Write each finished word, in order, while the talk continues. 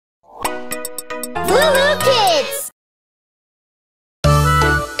LooLoo Kids!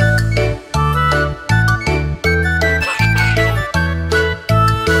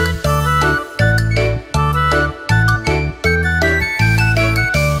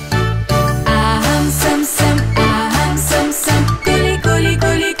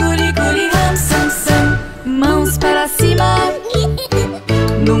 Mãos para cima,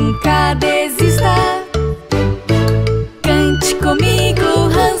 nunca desista. Cante comigo,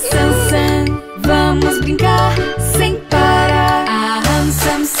 ram, sam, sam. Vamos brincar sem parar. Aham,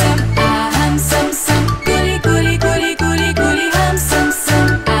 sam, sam, aham, sam, sam. Guli, guli, guli, guli, guli, ram, sam, sam.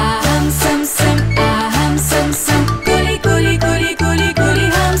 Aham, sam, sam, aham, sam, sam. Guli, guli, guli, guli, guli,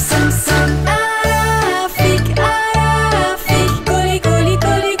 ram, sam, sam. Arafik, arafik, guli, guli,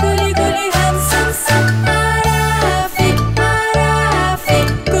 guli, guli, guli, ram, sam, sam.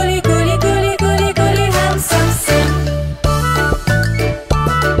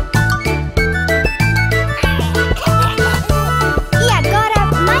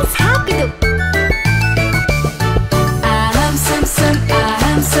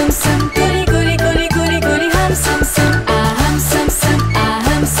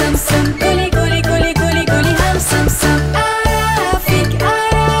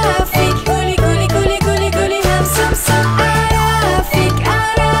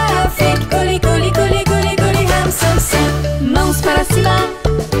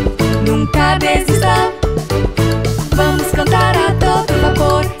 Nunca desista. Vamos cantar a todo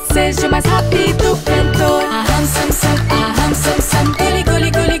vapor. Seja o mais rápido cantor. Aham, sam, sam, aham, sam, sam. Guli,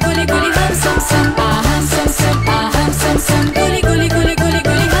 guli, guli, guli, guli, ram, sam, sam. Aham, sam, sam, aham, sam, sam. Guli, guli, guli, guli,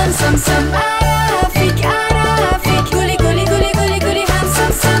 guli, ram, sam, sam. Arafik, arafik, guli, guli, guli, guli, guli, ram,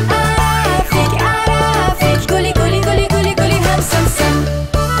 sam, sam. Arafik, arafik, guli, guli, guli, guli, guli, ram, sam, sam.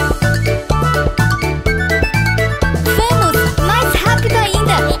 Vamos, mais rápido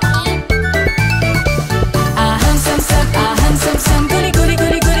ainda! Aham, sam, sam, aham, sam, sam. Guli, guli,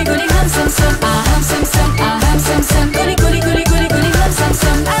 guli, guli, guli, ram, sam, sam. Aham, sam, sam, aham, sam, sam. Guli, guli, guli, guli, guli, ram, sam,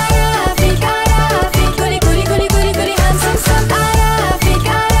 sam. Arafik, arafik, guli, guli, guli, guli, guli, ram, sam, sam. Arafik,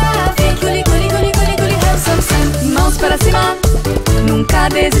 arafik, guli, guli, guli, guli, guli, ram, sam, sam. Mãos para cima, nunca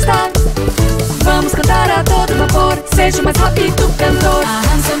desista. Vamos cantar a todo vapor. Seja o mais rápido cantor.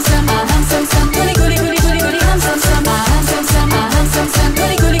 Aham, sam, sam, aham, sam, sam. Guli, guli, guli, guli, guli, ram, sam, sam. Aham, sam, sam, aham, sam, sam.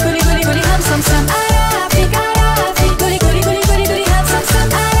 Guli, guli, guli, guli, guli, ram, sam, sam. Arafik, arafik, guli, guli, guli, guli, guli, ram, sam, sam.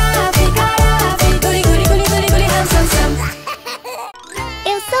 Arafik, arafik, guli, guli, guli, guli, guli, ram, sam, sam.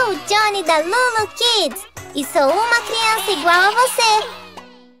 Eu sou o Johnny da LooLoo Kids e sou uma criança igual a você.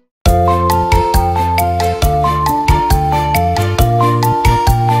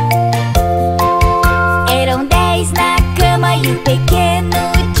 Eram 10 na cama e o pequeno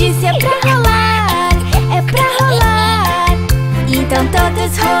disse: é pra rolar, é pra rolar. Então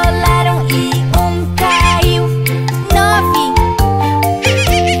todos rolaram e um caiu. 9.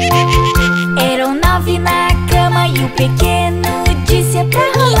 Eram 9 na cama e o pequeno disse: é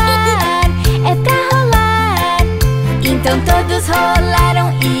pra rolar, é pra rolar. Então todos rolaram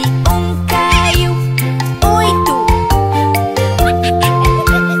e um caiu. 8.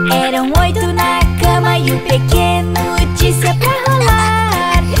 Eram 8 na cama e o pequeno disse: é pra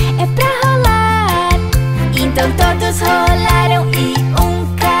rolar, é pra rolar. Então todos rolaram e um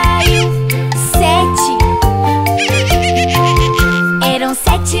caiu.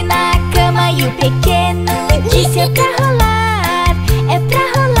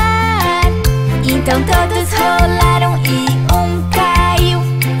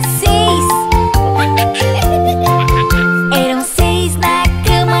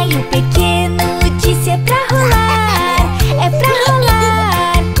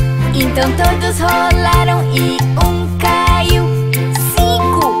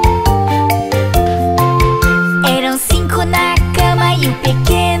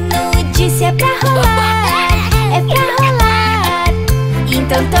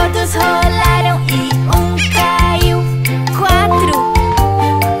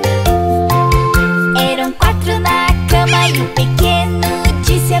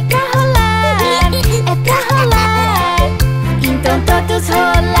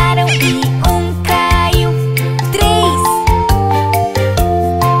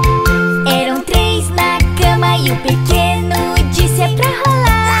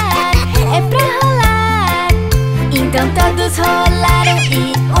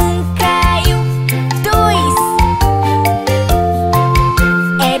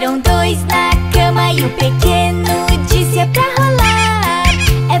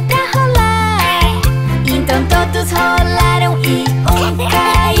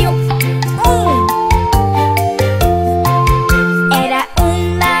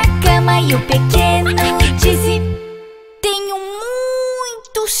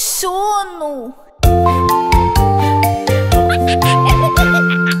 sono.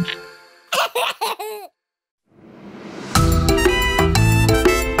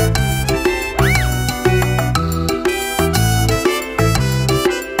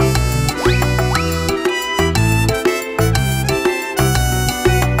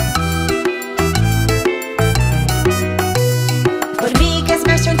 Formigas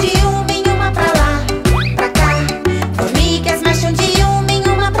marcham de uma em uma pra lá, pra cá. Formigas marcham de uma em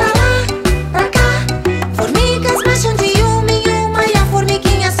uma pra lá, pra cá. Formigas marcham de uma em uma e a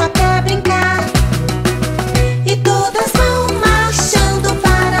formiguinha só quer brincar. E todas vão marchando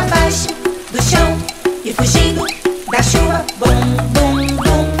para baixo do chão e fugindo da chuva. Bum, bum,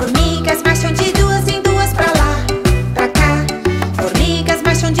 bum. Formigas marcham de duas em duas pra lá, pra cá. Formigas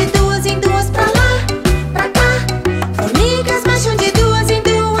marcham de duas em duas pra lá, pra cá. Formigas marcham de duas em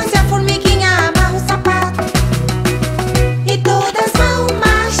duas e a formiguinha amarra o sapato. E todas vão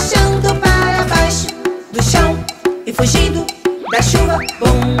marchando para baixo do chão e fugindo da chuva.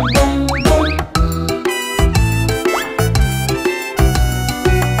 Bum, bum, bum.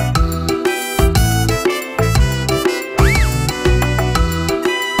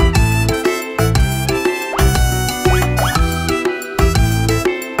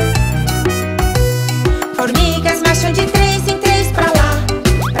 Formigas marcham de três em três pra lá,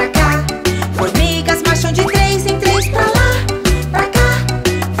 pra cá. Formigas marcham de três em três pra lá, pra cá.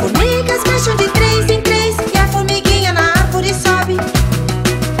 Formigas marcham de três em três e a formiguinha na árvore sobe.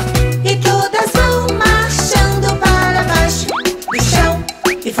 E todas vão marchando para baixo do chão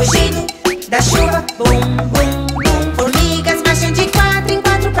e fugindo da chuva. Bum, bum, bum. Formigas marcham de quatro em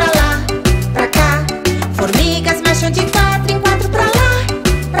quatro pra lá, pra cá. Formigas marcham de quatro em quatro pra lá,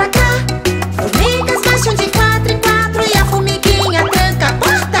 pra cá. Formigas marcham de quatro em quatro e a formiguinha tranca a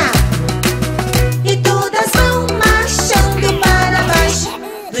porta. E todas vão marchando para baixo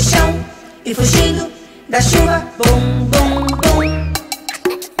do chão e fugindo da chuva. Bum, bum, bum.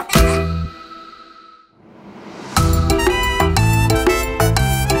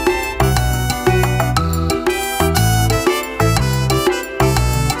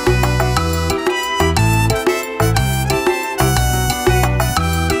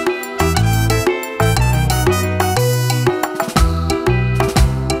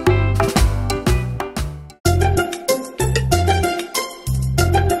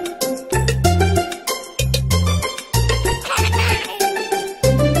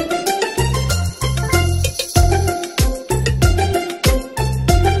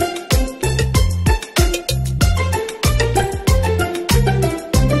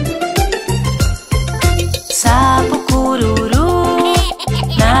 Sapo cururu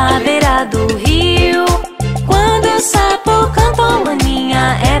na beira do rio. Quando o sapo canta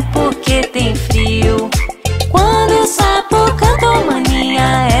maninha é porque tem frio. Quando o sapo canta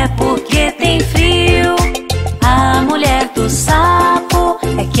maninha é porque tem frio. A mulher do sapo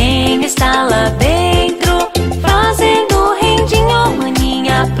é quem está lá dentro, fazendo rendinho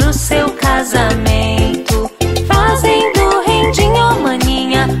maninha pro seu casamento. Fazendo rendinho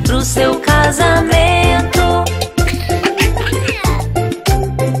maninha pro seu casamento.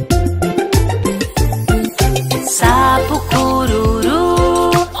 Sapo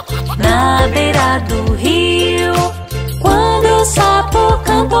cururu na beira do rio. Quando o sapo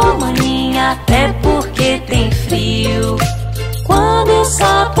cantou maninha é porque tem frio. Quando o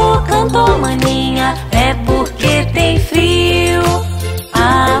sapo cantou maninha é porque tem frio.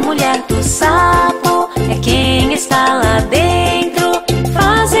 A mulher do sapo é quem está lá dentro,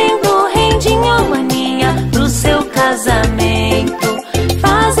 fazendo rendinho maninha pro seu casamento.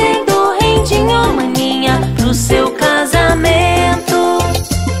 Fazendo rendinho maninha pro seu casamento.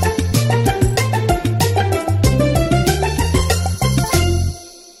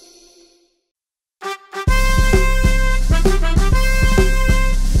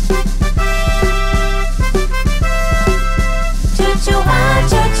 Chuchuá,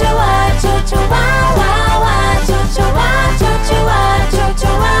 chuchuá, chuchuá, uá, uá. Chuchuá, chuchuá,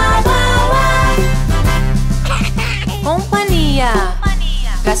 chuchuá, uá, uá. Companhia,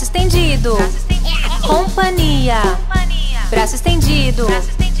 braço estendido. Companhia, braço estendido.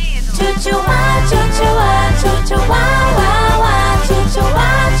 Chuchuá, chuchuá, chuchuá, uá, uá. Chuchuá,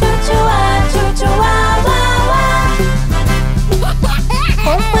 chuchuá, chuchuá, uá, uá.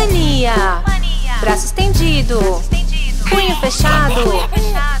 Companhia, braço estendido. Punho fechado.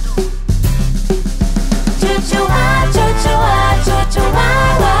 Chuchuá, chuchuá, chuchuá,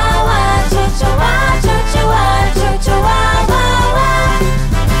 uá, uá. Chuchuá, chuchuá, chuchuá, uá, uá.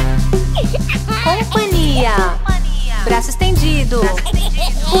 Companhia, braço estendido.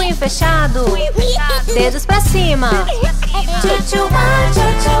 Punho fechado, dedos pra cima. Chuchuá,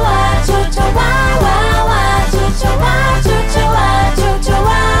 chuchuá, chuchuá, uá, uá. Chuchuá, chuchuá,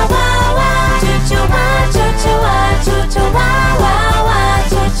 chuchuá, uá, uá. Chuchuá, chuchuá, chuchuá, uá, uá.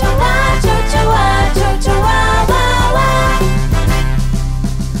 Chuchuá, chuchuá, chuchuá, uá,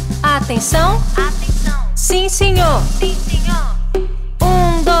 uá. Atenção, sim senhor.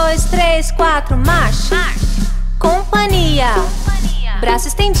 1, 2, 3, 4, marcha. Companhia, braço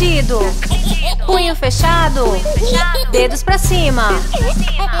estendido, punho fechado, dedos pra cima,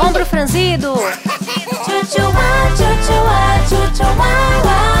 ombro franzido. Chuchuá, chuchuá, chuchuá,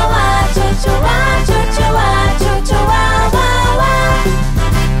 uá, uá. Chuchuá, chuchuá, chuchuá, uá, uá.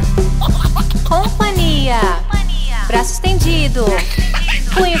 Companhia, braço estendido,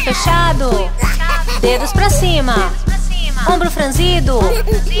 punho fechado, dedos pra cima, ombro franzido,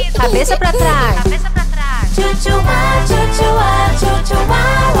 cabeça pra trás. Chuchuá, chuchuá, chuchuá,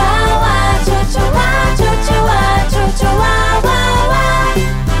 uá, uá. Chuchuá, chuchuá, chuchuá, uá, uá.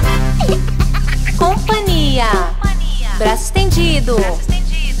 Companhia, braço estendido,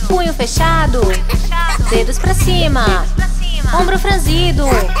 punho fechado, dedos pra cima, ombro franzido,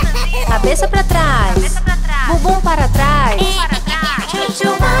 cabeça pra trás, bumbum para trás.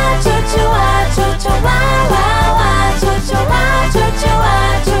 Chuchuá, chuchuá, chuchuá, uá, uá. Chuchuá, chuchuá,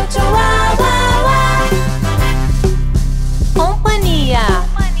 chuchuá, uá, uá. Companhia,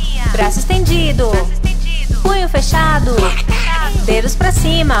 braço estendido, punho fechado, dedos pra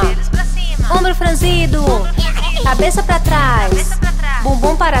cima, ombro franzido, cabeça pra trás,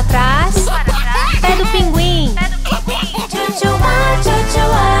 bumbum para trás, pé do pinguim. Chuchuá,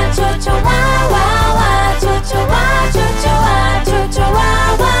 chuchuá, chuchuá, uá, uá. Chuchuá, chuchuá, chuchuá,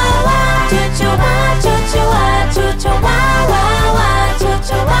 uá, uá. Chuchuá, chuchuá, chuchuá, uá, uá.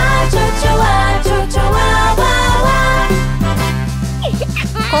 Chuchuá, chuchuá, chuchuá, uá, uá.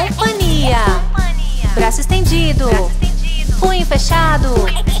 Companhia, braço estendido, punho fechado,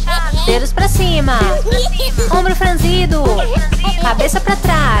 dedos pra cima, ombro franzido, cabeça pra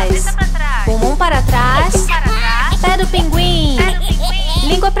trás, bumbum para trás, pé do pinguim,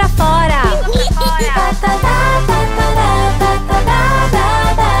 língua pra fora.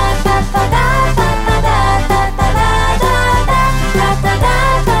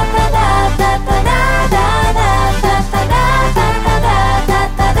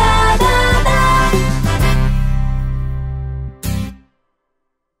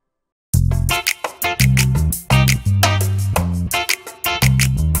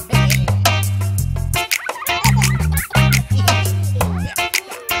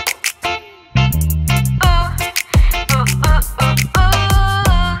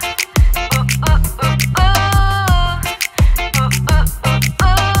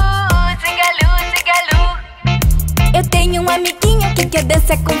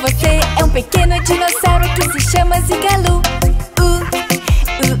 Dança com você é um pequeno dinossauro que se chama Zigalu.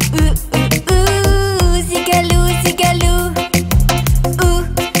 Zigalu, Zigalu.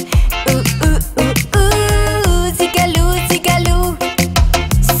 Zigalu, Zigalu.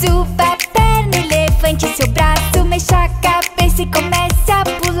 Suba a perna e levante seu braço, mexa a cabeça e comece a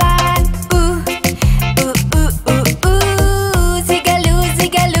pular. Zigalu,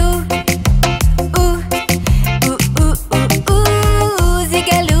 Zigalu.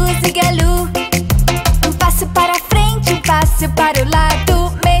 Zigalu. Um passo para frente, um passo para o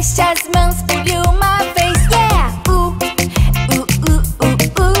lado. Mexa as mãos, pule uma vez, yeah!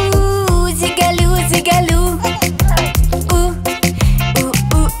 Zigalu, Zigalu.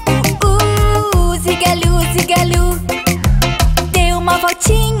 Zigalu, Zigalu. Dê uma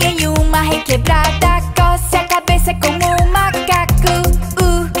voltinha em uma requebrada. Coce a cabeça como um macaco.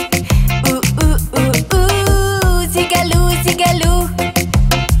 Zigalu, Zigalu.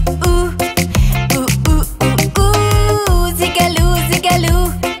 Zigalu, Zigalu.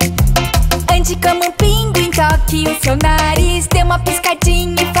 Ande como um pinguim, toque o seu nariz. Dê uma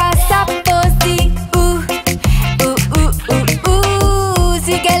piscadinha e faça a pose.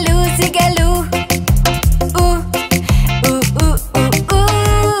 Zigalu, Zigalu.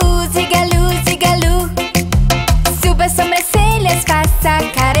 Zigalu, Zigalu.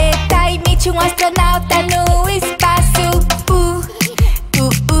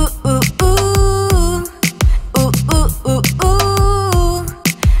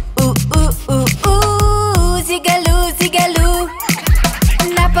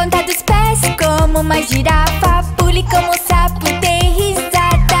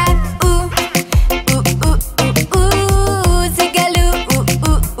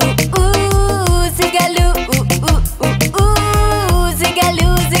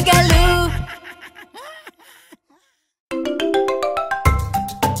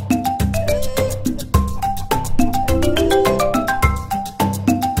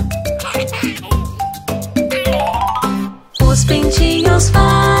 pintinhos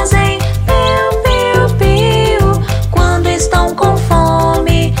fazem piu-piu-piu quando estão com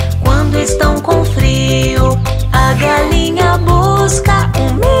fome, quando estão com frio. A galinha busca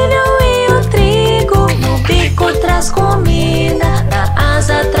o milho e o trigo, no bico traz comida, na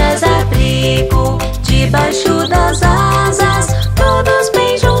asa traz abrigo. Debaixo das asas, todos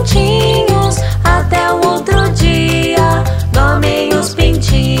bem juntinhos, até o outro dia dormem os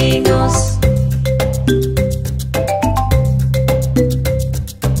pintinhos.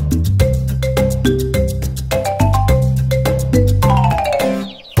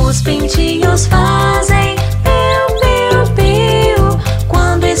 Os pintinhos fazem piu-piu-piu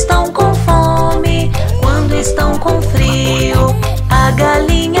quando estão com fome, quando estão com frio. A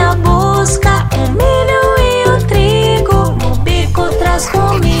galinha busca o milho e o trigo, no bico traz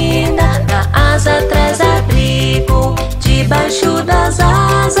comida, na asa traz abrigo. Debaixo das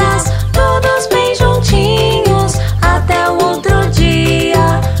asas, todos bem juntinhos, até o outro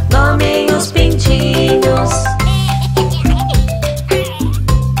dia dormem os pintinhos.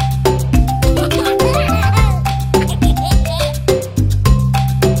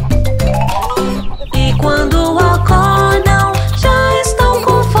 E quando acordam, já estão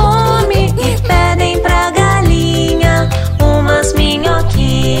com fome e pedem pra galinha umas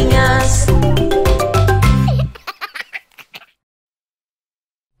minhoquinhas.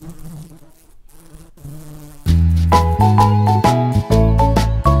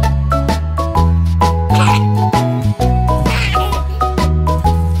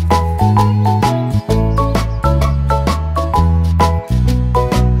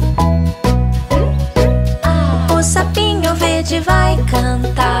 O sapinho verde vai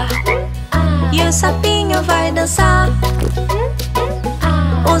cantar e o sapinho vai dançar.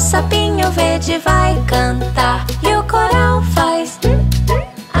 O sapinho verde vai cantar e o coral faz.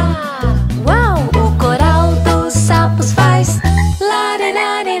 Uau! O coral dos sapos faz.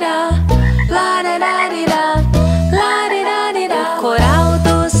 Larirarira, larirarira, larirarira. O coral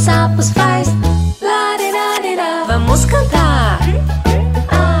dos sapos faz. Larirarira. Vamos cantar.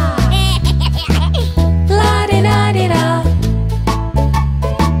 Larirarira,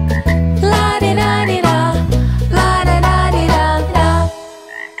 larirarira, larirarira.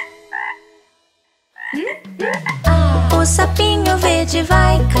 O sapinho verde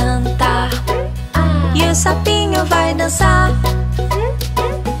vai cantar e o sapinho vai dançar.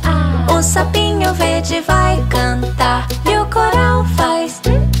 O sapinho verde vai cantar e o coral faz.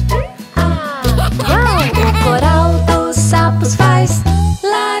 Uau! O coral dos sapos faz.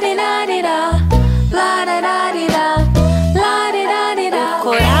 Larirarira, larirarira, larirarira. O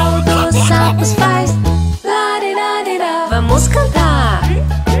coral dos sapos faz. Larirarira. Vamos cantar.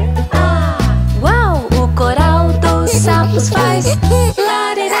 Uau! O coral dos sapos faz.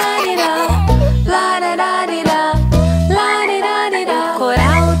 Larirarira, larirarira, larirarira. O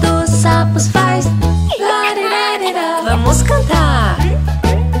coral dos sapos faz. Larirarira. Vamos cantar.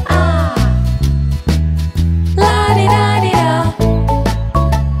 Larirarira,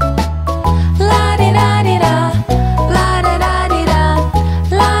 larirarira, larirarira,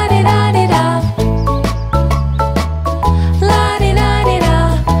 larirarira. Larirarira,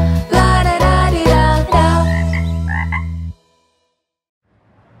 larirarira.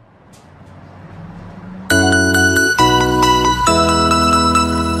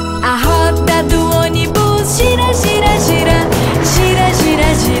 A roda do ônibus gira, gira, gira, gira, gira,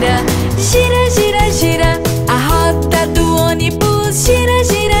 gira, gira, gira, gira. A roda do ônibus gira,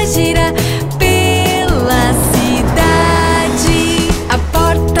 gira, gira pela cidade. A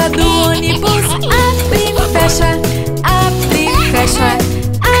porta do ônibus abre e fecha, abre e fecha,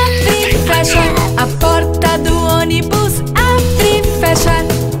 abre e fecha. A porta do ônibus abre e fecha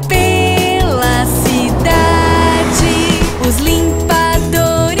pela cidade. Os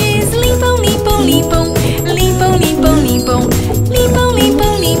limpadores limpam, limpam, limpam, limpam, limpam, limpam, limpam,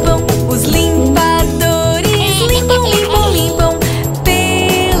 limpam, limpam. Os limpadores limpam, limpam, limpam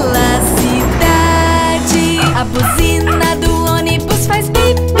pela cidade. A buzina do ônibus faz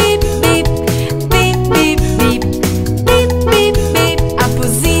bip, bip, bip, bip, bip, bip, bip, bip, bip. A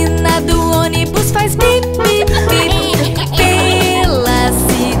buzina do ônibus faz bip, bip, bip pela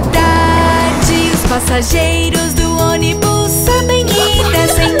cidade. Os passageiros do ônibus sobem e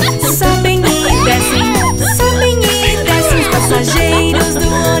descem, sobem e descem, sobem e descem. Os passageiros do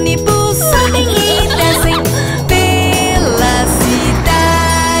ônibus sobem e descem pela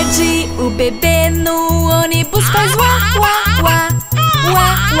cidade. O bebê no ônibus faz uá, uá, uá, uá,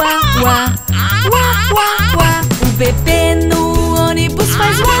 uá, uá, uá, uá, uá. O bebê no ônibus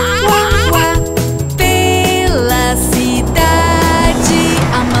faz uá, uá, uá pela cidade.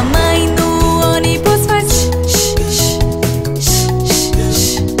 A mamãe no ônibus faz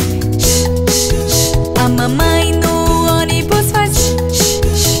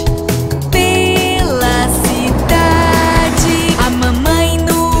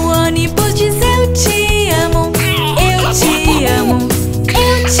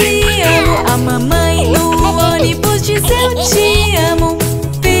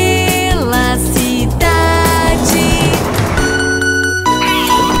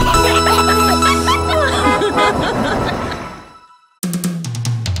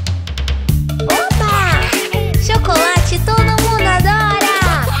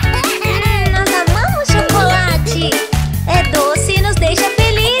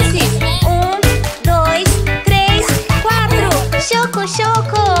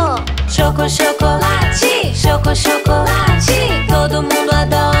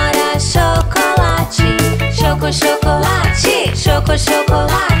choco, chocolate. Choco,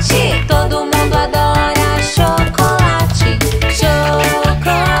 chocolate. Todo mundo adora chocolate.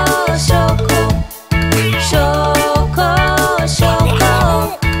 Choco, choco. Choco,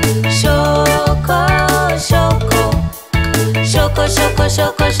 choco. Choco, choco. Choco, choco,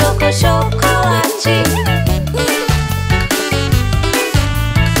 choco, choco, chocolate.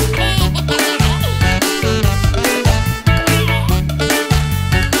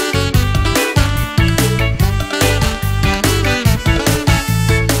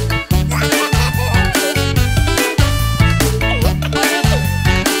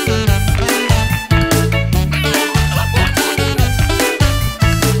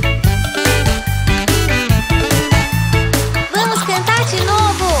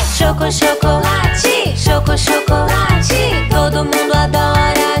 Chocolate, choco, chocolate. Todo mundo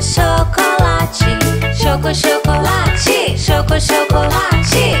adora chocolate. Choco, chocolate, choco,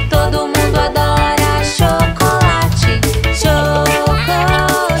 chocolate. Todo mundo adora chocolate. Choco,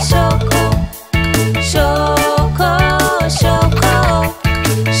 choco. Choco, choco.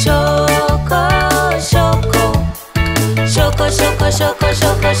 Choco, choco. Choco, choco, choco,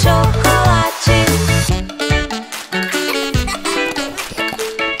 choco, chocolate.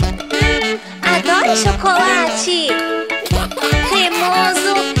 Chocolate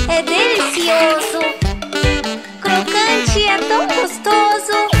cremoso, é delicioso. Crocante, é tão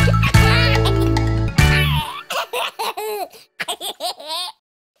gostoso.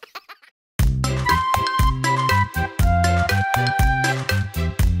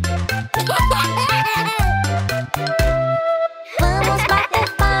 Vamos bater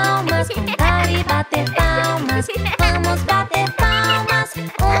palmas, cantar e bater palmas. Vamos bater palmas, 1,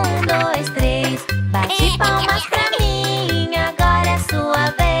 2, 3. Bate palmas pra mim, agora é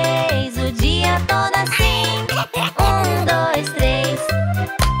sua vez. O dia todo assim, 1, 2, 3.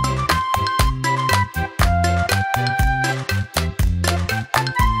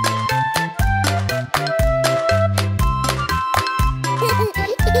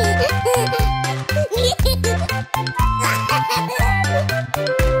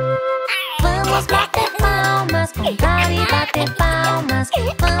 Vamos bater palmas, cantar e bater palmas.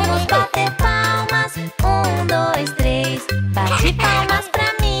 Vamos bater palmas, 1, 2, 3. Bate palmas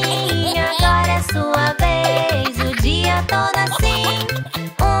pra mim, agora é sua vez. O dia todo assim,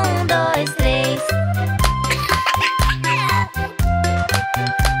 1, 2, 3.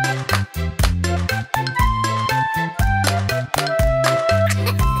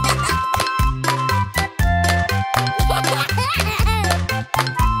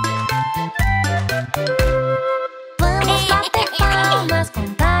 Vamos bater palmas,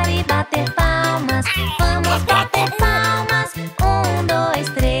 contar e bater palmas. Vamos bater palmas, 1, 2,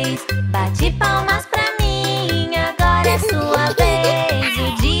 3. Bate palmas pra mim, agora é sua vez.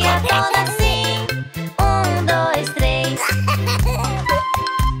 O dia todo assim, 1, 2, 3.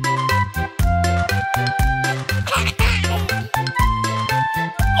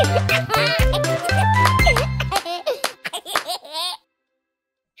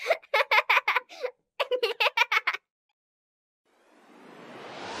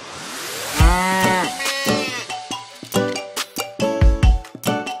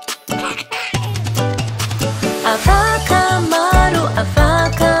 A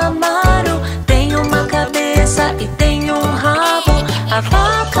vaca Amaro tem uma cabeça e tem um rabo. A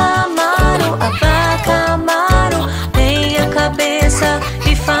vaca Amaro tem a cabeça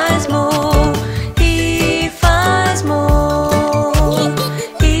e faz mu, e faz mu,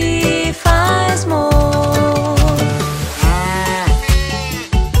 e faz mu.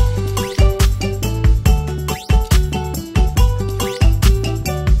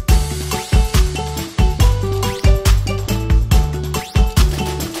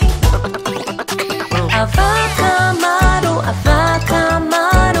 A vaca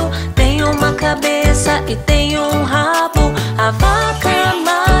Amaro tem uma cabeça e tem um rabo. A vaca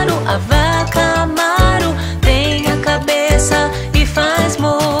Amaro tem a cabeça e faz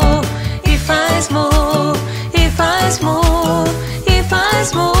mu, e faz mu, e faz mu, e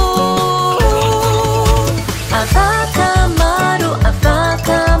faz mu. A vaca Amaro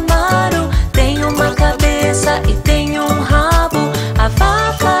tem uma cabeça e tem um rabo. A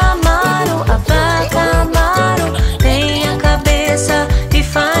vaca Amaro tem a cabeça e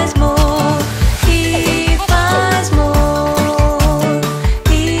faz mu, e faz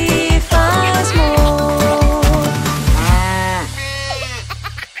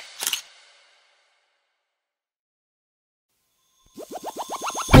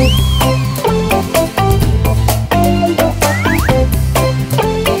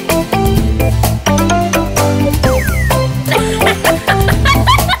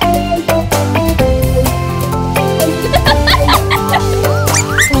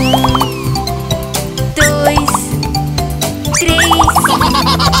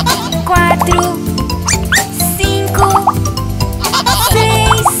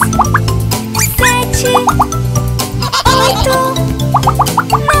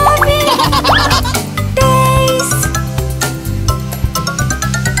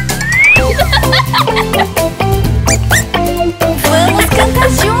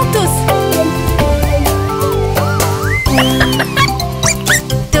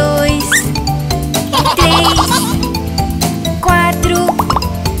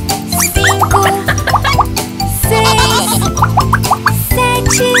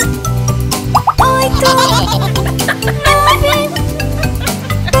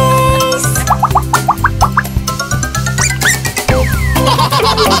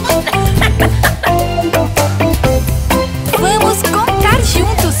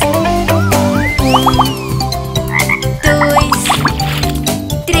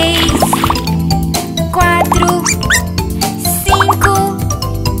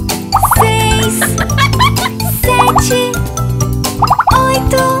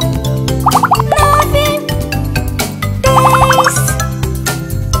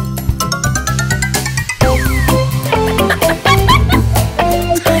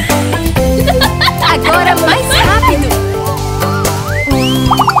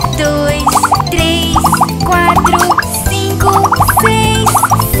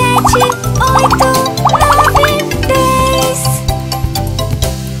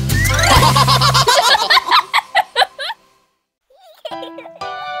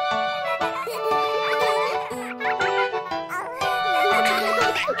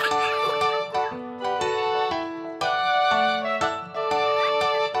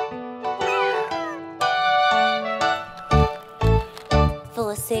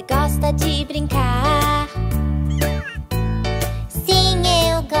Você gosta de brincar? Sim,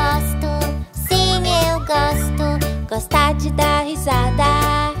 eu gosto. Sim, eu gosto. Gostar de dar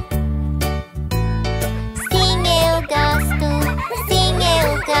risada? Sim, eu gosto. Sim,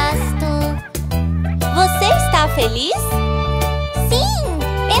 eu gosto. Você está feliz? Sim,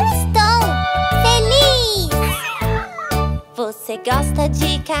 eu estou feliz. Você gosta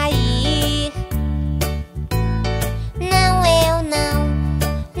de cair? Não, eu não.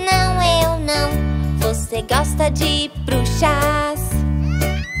 Não, eu não. Você gosta de bruxas?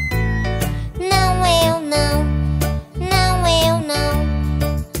 Não, eu não. Não, eu não.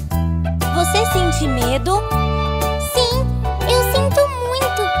 Você sente medo? Sim, eu sinto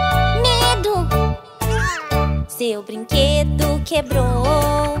muito medo. Seu brinquedo quebrou?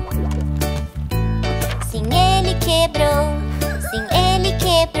 Sim, ele quebrou. Sim, ele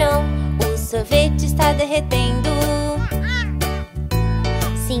quebrou. O sorvete está derretendo?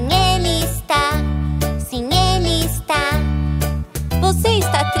 Sim, ele está. Sim, ele está. Você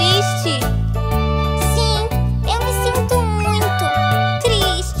está triste? Sim, eu me sinto muito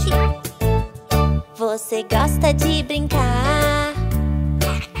triste. Você gosta de brincar?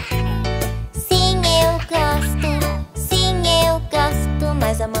 Sim, eu gosto. Sim, eu gosto.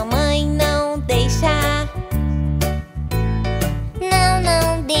 Mas a mamãe não deixa. Não,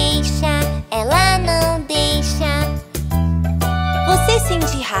 não deixa. Ela não deixa. Você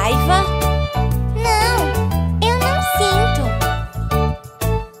sente raiva? Não, eu não sinto.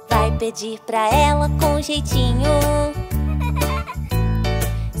 Vai pedir pra ela com jeitinho?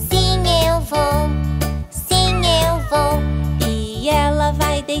 Sim, eu vou. Sim, eu vou. E ela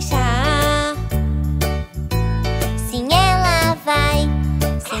vai deixar? Sim, ela vai.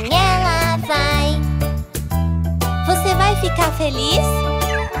 Sim, ela vai. Você vai ficar feliz?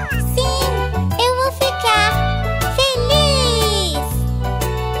 Sim, eu vou ficar feliz.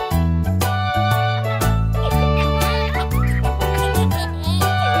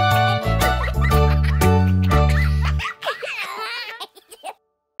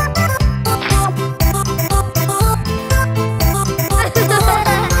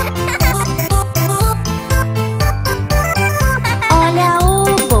 Olha o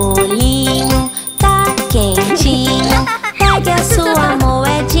bolinho, tá quentinho. Pegue a sua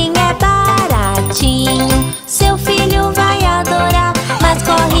moedinha, é baratinho. Seu filho vai adorar, mas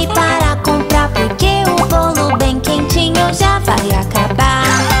corre para comprar, porque o bolo bem quentinho já vai acabar.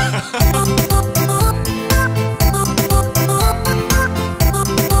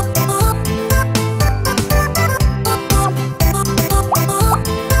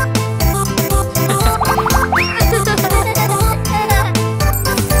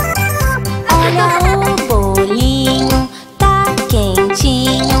 Olha o bolinho, tá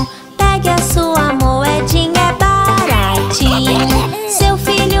quentinho. Pegue a sua moedinha, é baratinho. Seu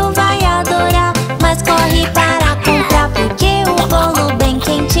filho vai adorar, mas corre para comprar, porque o bolo bem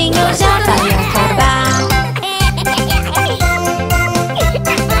quentinho já vai acabar.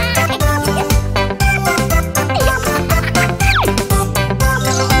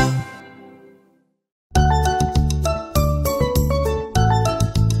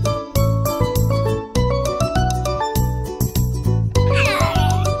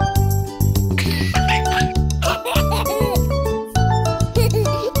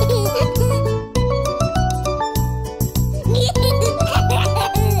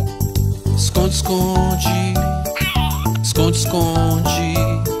 Esconde, esconde, esconde, esconde.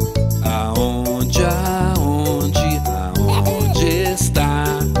 Aonde, aonde, aonde está?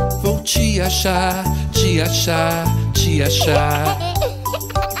 Vou te achar, te achar, te achar.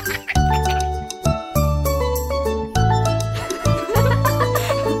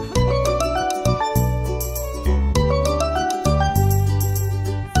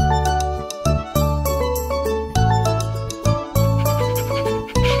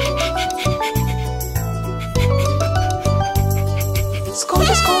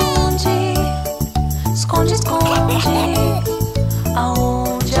 Esconde, esconde, esconde, esconde.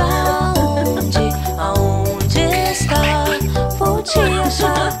 Aonde, aonde, aonde está? Vou te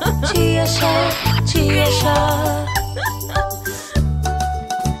achar, te achar, te achar.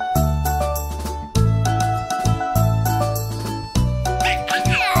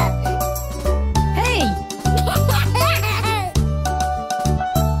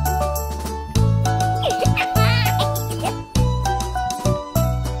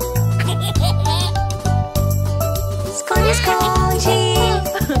 Esconde, esconde,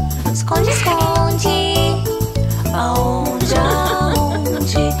 esconde, esconde. Aonde,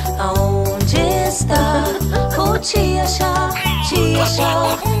 aonde, aonde está? Vou te achar, te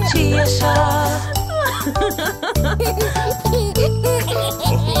achar, te achar.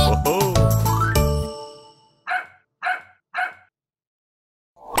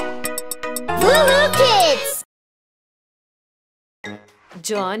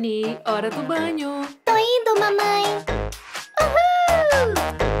 Johnny, hora do banho. Tô indo, mamãe. Uhul!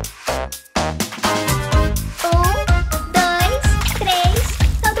 1, 2, 3.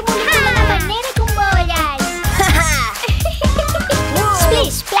 Todo mundo pula na banheira com bolhas.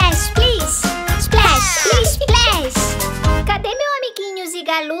 Splish, splash, splish. Splash, splish, splash. Cadê meu amiguinho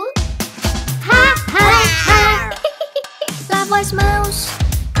Zigalu? Ha, ha, ha. Lavo as mãos.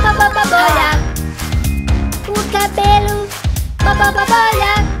 Bolha. O cabelo.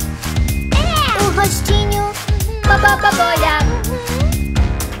 Bolha. O rostinho. Bolha.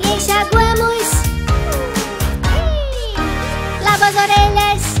 E enxaguamos. Lavo as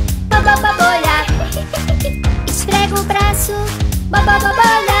orelhas. Bolha. Esfrego o braço.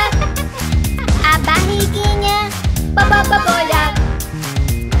 Bolha. A barriguinha. Bolha.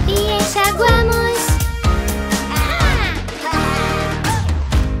 E enxaguamos.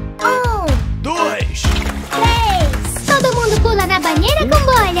 1, 2. 3. Todo mundo pula na banheira com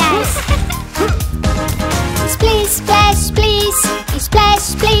bolhas. Splish, splash, splish. Splash,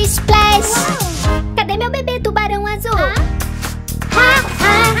 splish, splash. Cadê meu bebê tubarão azul? Ha,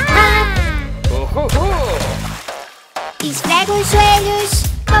 ha, ha. Esfrego os joelhos.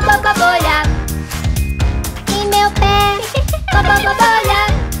 Bolha. E meu pé. Bolha.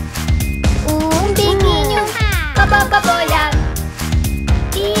 O umbiguinho. Bolha.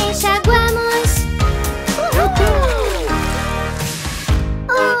 E enxaguamos.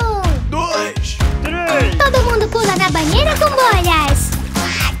 1, 2, 3. todo mundo pula na banheira com bolhas.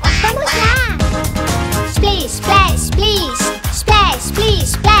 Vamos lá. Splish, splash, splish. Splash, splish,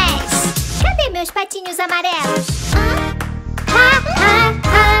 splash. Cadê meus patinhos amarelos? Ha, ha,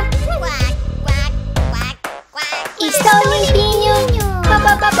 ha. Estou limpinho.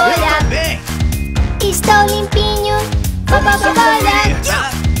 Bolha. Bem, Estou limpinho. Bolha.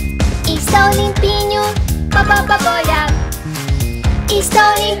 Estou limpinho. Bolha.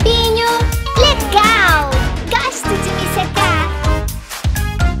 Estou limpinho. Legal! Gosto de me secar.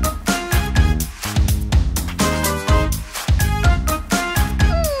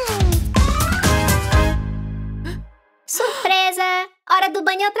 Surpresa! Hora do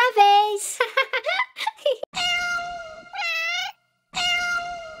banho outra vez.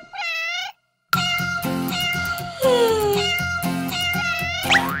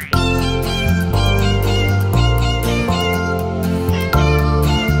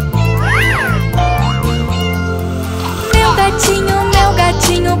 Meu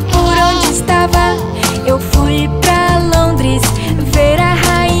gatinho, por onde estava? Eu fui pra Londres ver a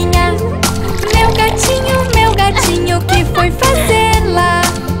rainha. Meu gatinho, o que foi fazer lá?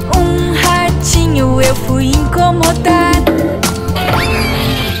 Um ratinho eu fui incomodar.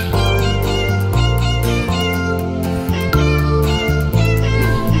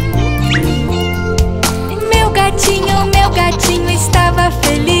 Meu gatinho estava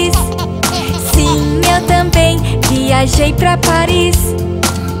feliz. Sim, eu também viajei pra Paris.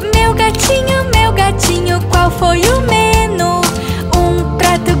 Meu gatinho, qual foi o menu? Um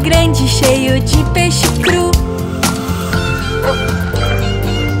prato grande cheio de peixe cru.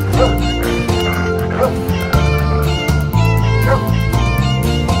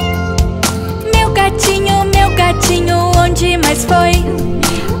 Meu gatinho, onde mais foi?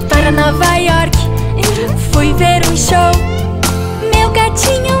 Para Nova York, fui ver um show. Meu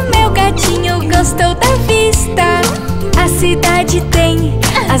gatinho, gostou da vista? A cidade tem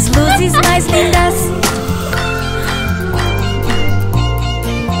as luzes mais lindas.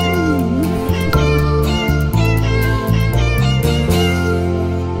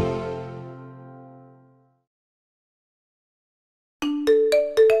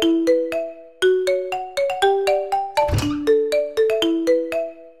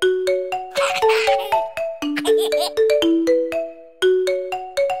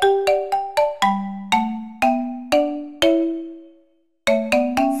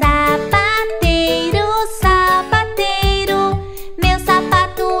 Sapateiro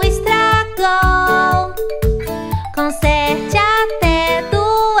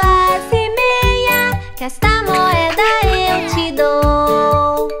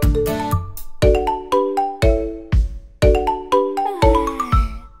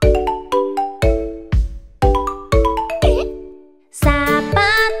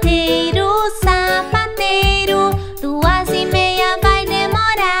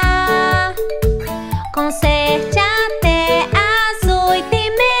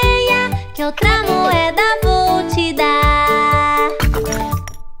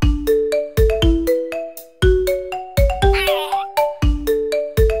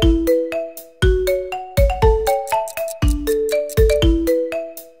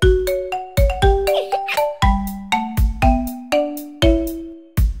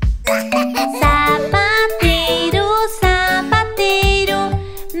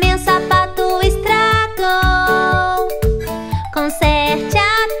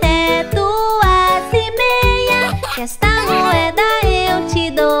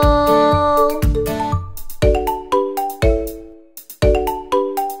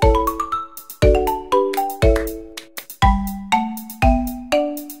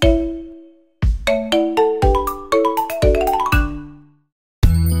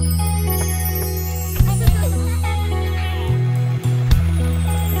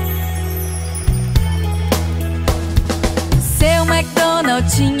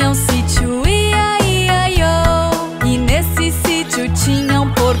tinha um sítio, ia, ia, iô. E nesse sítio tinha um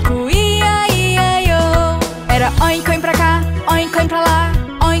porco, ia, ia, iô. Era oink, oink pra cá, oink, oink pra lá,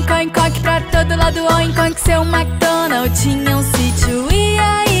 oink, oink, oink pra todo lado, oink, oink. Seu McDonald tinha um sítio,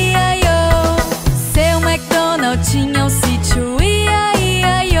 ia, ia, iô. Seu McDonald tinha um sítio, ia,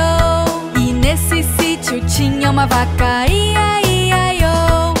 ia, iô. E nesse sítio tinha uma vaca, ia, ia,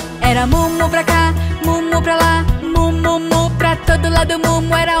 iô. Era mumu pra cá, mumu pra lá, mumu, mu pra todo lado, mumu.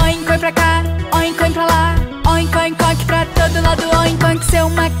 Era oink, oink pra cá, oink, oink pra lá, oink, oink, oink pra todo lado, oink, oink. Seu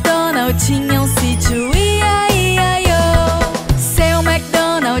McDonald tinha um sítio, ia, ia, iô. Seu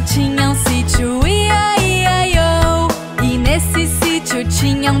McDonald tinha um sítio, ia, ia, iô. E nesse sítio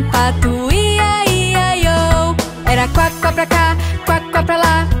tinha um pato, ia, ia, iô. Era quack, quack pra cá, quack, quack pra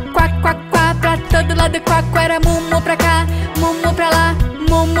lá, quack, quack, quack pra todo lado, quack. Era mumu pra cá, mumu pra lá,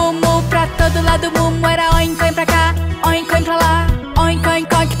 mumu, mu pra todo lado, mumu. Era oink, oink pra cá, oink, oink pra lá, oink,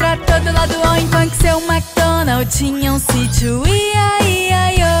 oink, oink pra todo lado, oink, oink. Seu McDonald tinha um sítio, ia,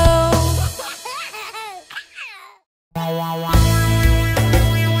 ia, iô.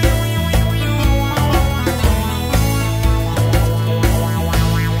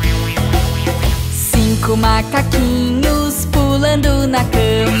 5 macaquinhos pulando na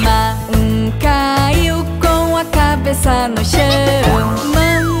cama. Um caiu com a cabeça no chão.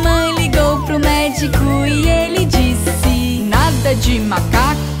 Mamãe ligou pro médico e ele disse: nada de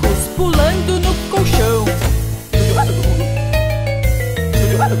macacos pulando no colchão.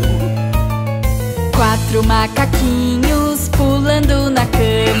 4 macaquinhos pulando na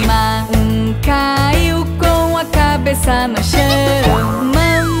cama. Um caiu com a cabeça no chão.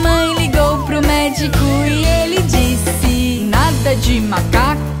 Mamãe ligou pro médico e ele disse: nada de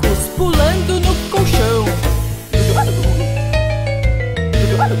macacos pulando no colchão.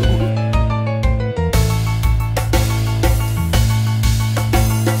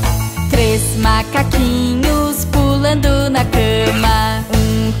 3 macaquinhos pulando na cama.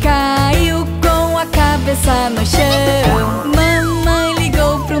 Um caiu com a cabeça no chão. Mamãe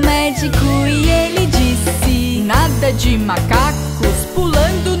ligou pro médico e ele disse: nada de macacos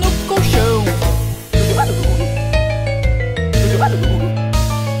pulando no colchão.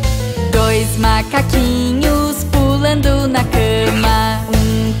 2 macaquinhos pulando na cama.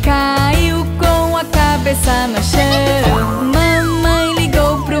 Um caiu com a cabeça no chão. Mamãe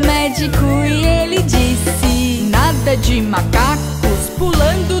ligou pro médico e ele disse: nada de macacos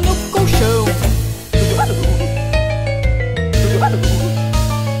pulando no colchão.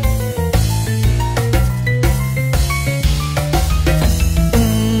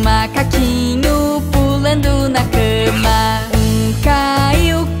 1 macaquinho pulando na cama. Um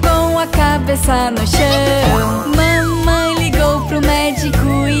caiu com a cabeça no chão. Mamãe ligou pro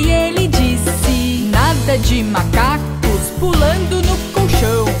médico e ele disse: nada de macacos pulando no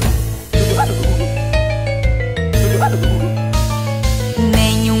colchão.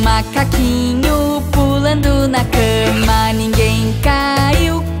 Nenhum macaquinho pulando na cama. Ninguém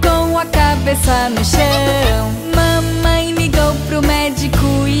caiu com a cabeça no chão. Mamãe ligou pro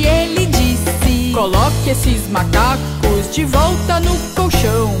médico e ele disse: coloque esses macacos de volta no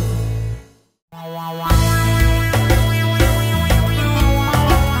colchão.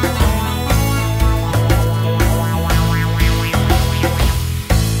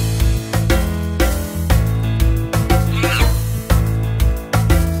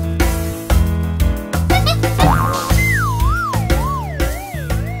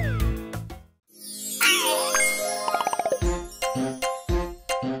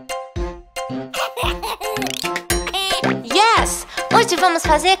 Hoje vamos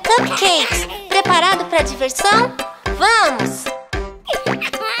fazer cupcakes. Preparado para diversão? Vamos!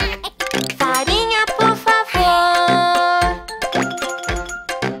 Farinha, por favor.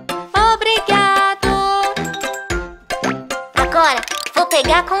 Obrigado. Agora vou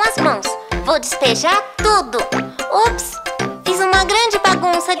pegar com as mãos. Vou despejar tudo. Ups! Fiz uma grande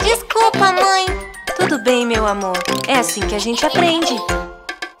bagunça. Desculpa, mãe. Tudo bem, meu amor. É assim que a gente aprende.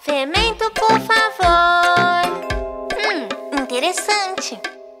 Fermento, por favor. Interessante.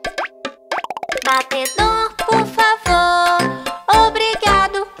 Batedor, por favor.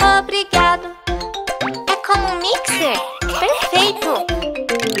 Obrigado, obrigado. É como um mixer. Perfeito.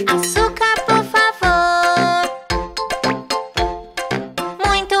 Açúcar, por favor.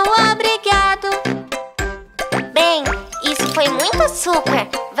 Muito obrigado. Bem, isso foi muito açúcar.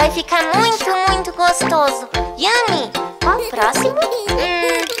 Vai ficar muito, muito gostoso. Yummy. Qual o próximo?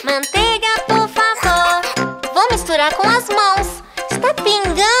 Manteiga, por favor. Vou misturar com as mãos. Está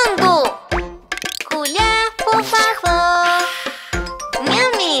pingando. Colher, por favor.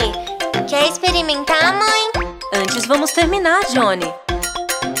 Yummy. Quer experimentar, mãe? Antes vamos terminar, Johnny.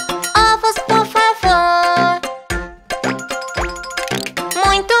 favor.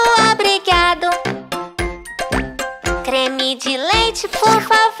 Muito obrigado. Creme de leite, por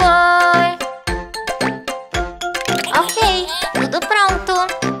favor. Ok, tudo pronto.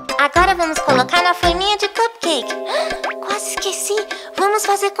 Agora vamos colocar na forminha de cupcake. Quase esqueci. Vamos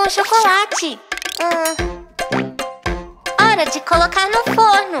fazer com chocolate. Hora de colocar no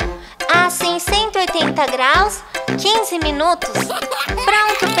forno. Assim, 180 graus, 15 minutos.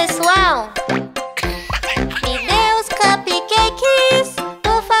 Pronto, pessoal? Me dê os cupcakes,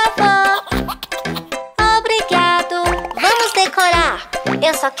 por favor. Obrigado. Vamos decorar.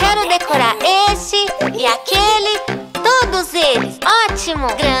 Eu só quero decorar este e aquele, todos eles. Ótimo!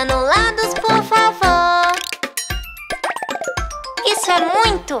 Granulados, por favor. Isso é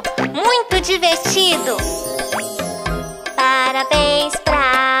muito, muito divertido. Parabéns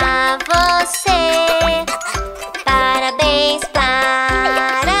pra você. Parabéns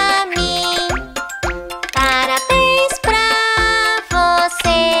para mim. Parabéns pra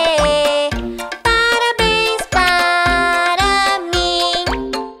você. Parabéns para mim.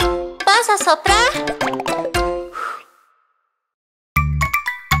 Posso assoprar?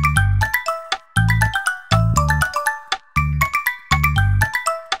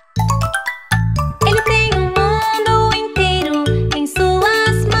 Ele tem um mundo inteiro em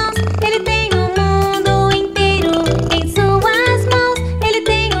suas mãos. Ele tem um mundo inteiro em suas mãos. Ele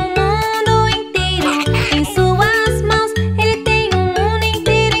tem um mundo inteiro em suas mãos. Ele tem um mundo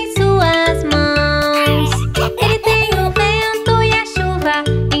inteiro em suas mãos. Ele tem o vento e a chuva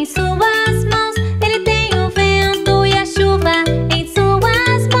em suas mãos.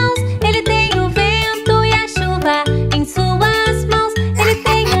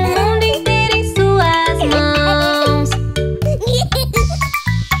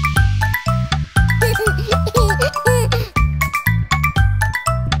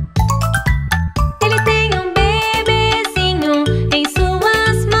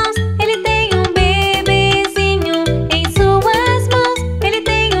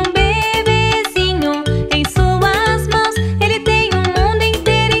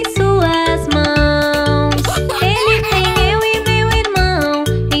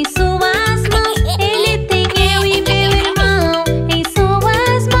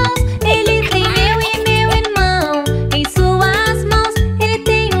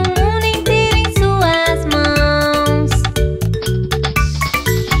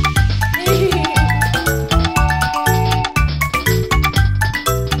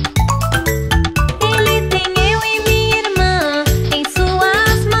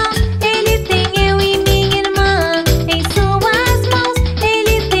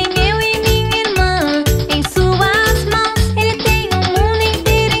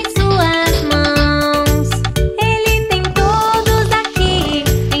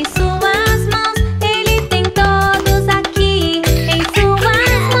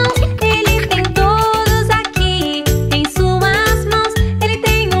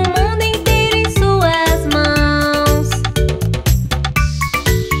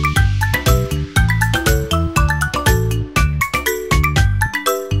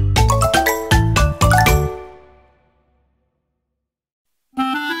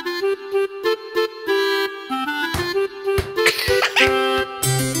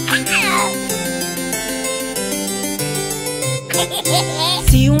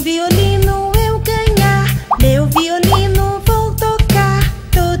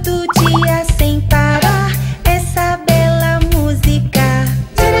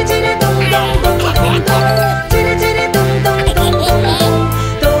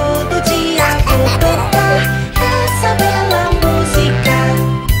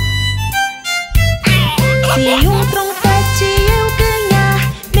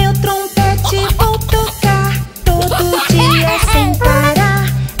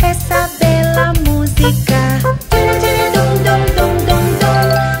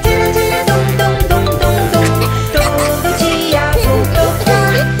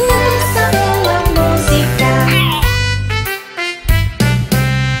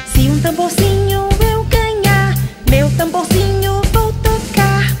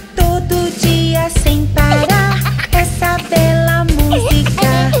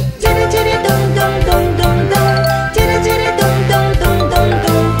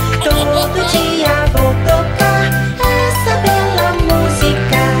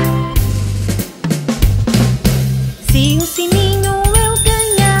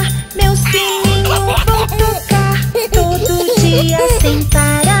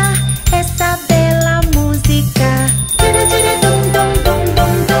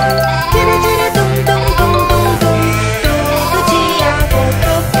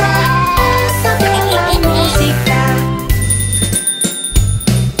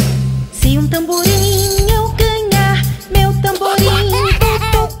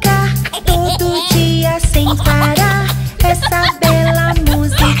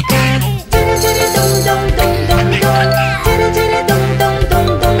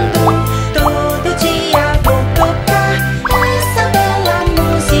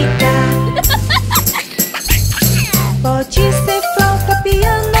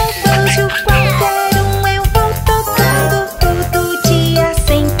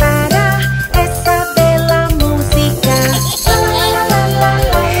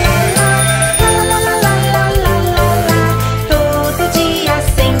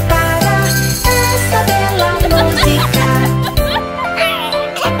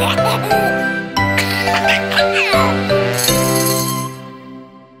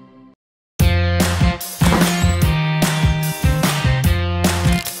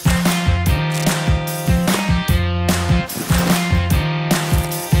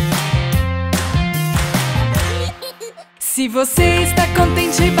 você está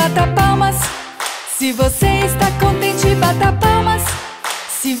contente, bata palmas. Se você está contente, bata palmas.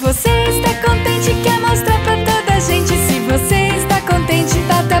 Se você está contente, quer mostrar pra toda a gente. Se você está contente,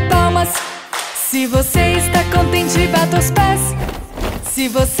 bata palmas. Se você está contente, bata os pés. Se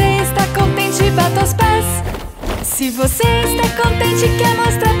você está contente, bata os pés. Se você está contente, quer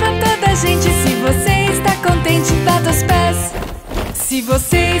mostrar pra toda a gente. Se você está contente, bata os pés. Se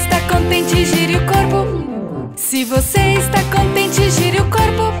você está contente, gire o corpo. Se você está contente, gire o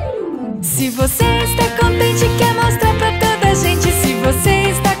corpo. Se você está contente, quer mostrar pra toda a gente. Se você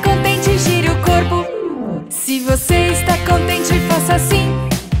está contente, gire o corpo. Se você está contente, faça assim.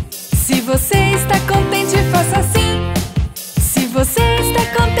 Se você está contente, faça assim. Se você está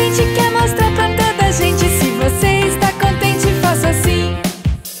contente, quer mostrar pra toda a gente. Se você está contente, faça assim.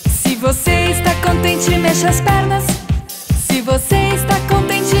 Se você está contente, mexa as pernas. Se você está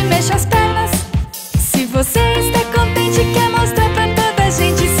contente, mexa as pernas. Se você está contente, quer mostrar pra toda a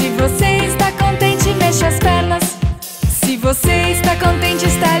gente. Se você está contente, mexa as pernas. Se você está contente,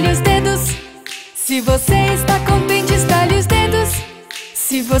 estale os dedos. Se você está contente, estale os dedos.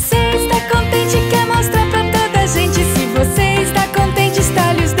 Se você está contente, quer mostrar pra toda a gente. Se você está contente,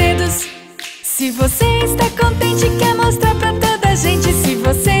 estale os dedos. Se você está contente, quer mostrar pra toda a gente. Se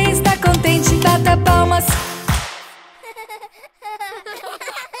você está contente, bata palmas.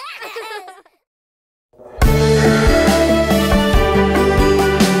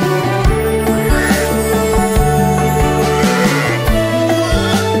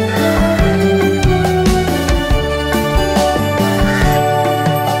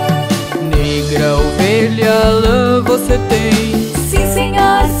 Negra ovelha, lã você tem? Sim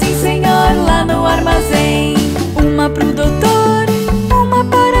senhor, lá no armazém. Uma pro doutor, uma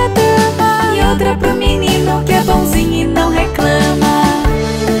para a dama e outra pro menino que é bonzinho e não reclama.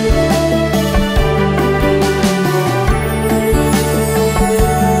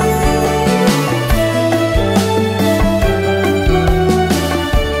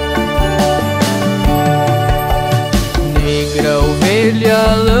 Negra ovelha,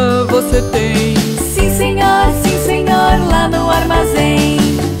 lã você tem? Sim senhor, lá no armazém.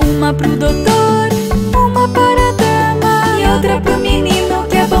 Uma pro doutor, uma para a dama e outra pro menino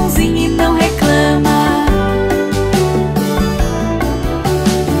que é bonzinho e não reclama.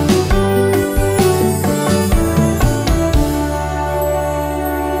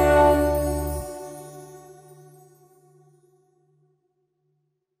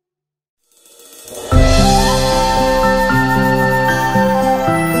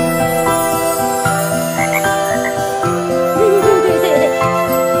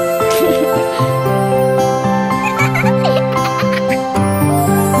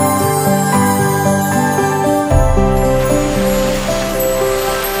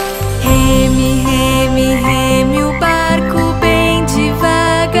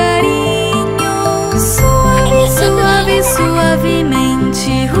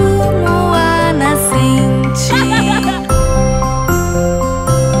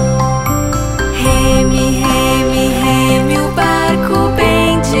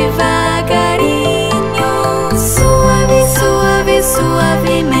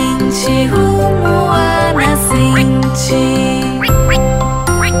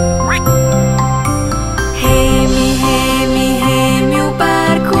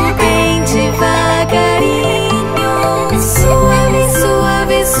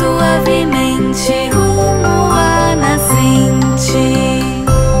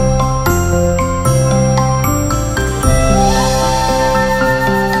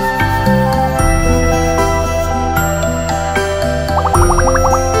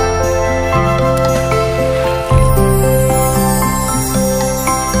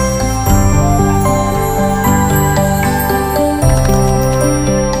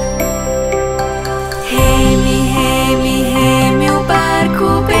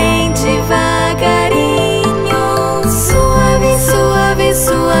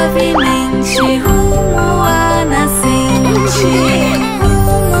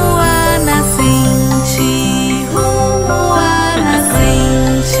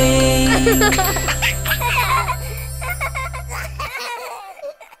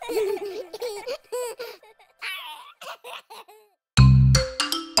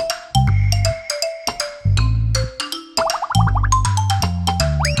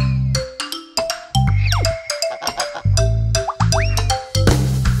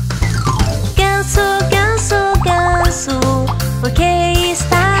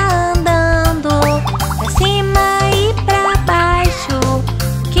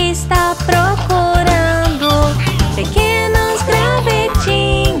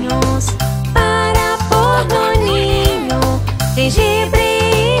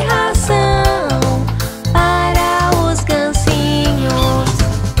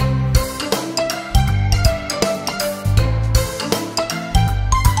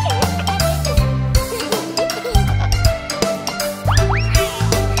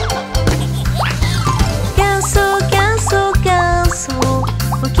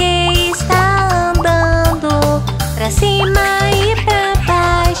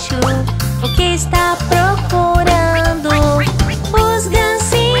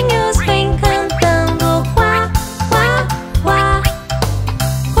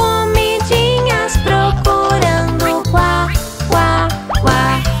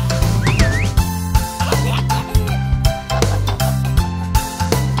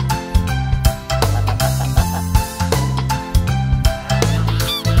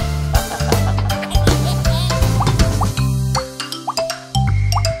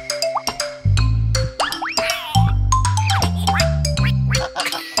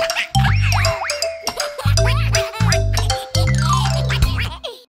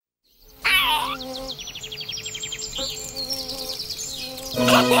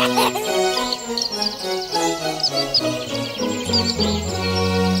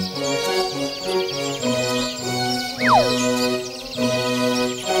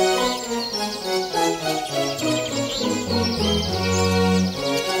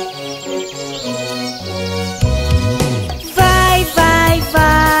 Vai, vai,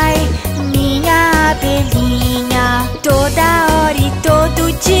 vai, minha abelhinha, toda hora e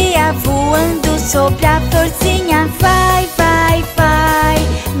todo dia voando sobre a florzinha. Vai, vai, vai,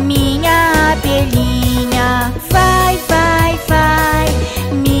 minha abelhinha. Vai, vai, vai,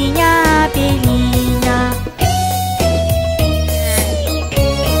 minha abelhinha.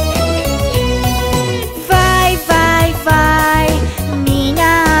 Vai, vai, vai,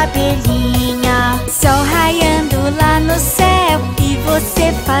 minha abelhinha. Sol raiando lá no céu e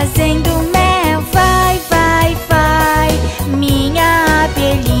você fazendo mel. Vai, vai, vai, minha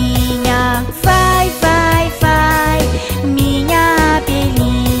abelhinha. Vai, vai, vai, minha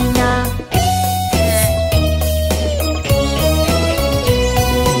abelhinha.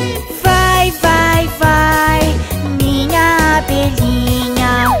 Vai, vai, vai, minha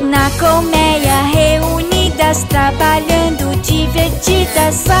abelhinha. Na colmeia reunidas, trabalhando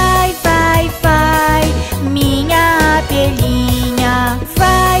divertidas. Vai,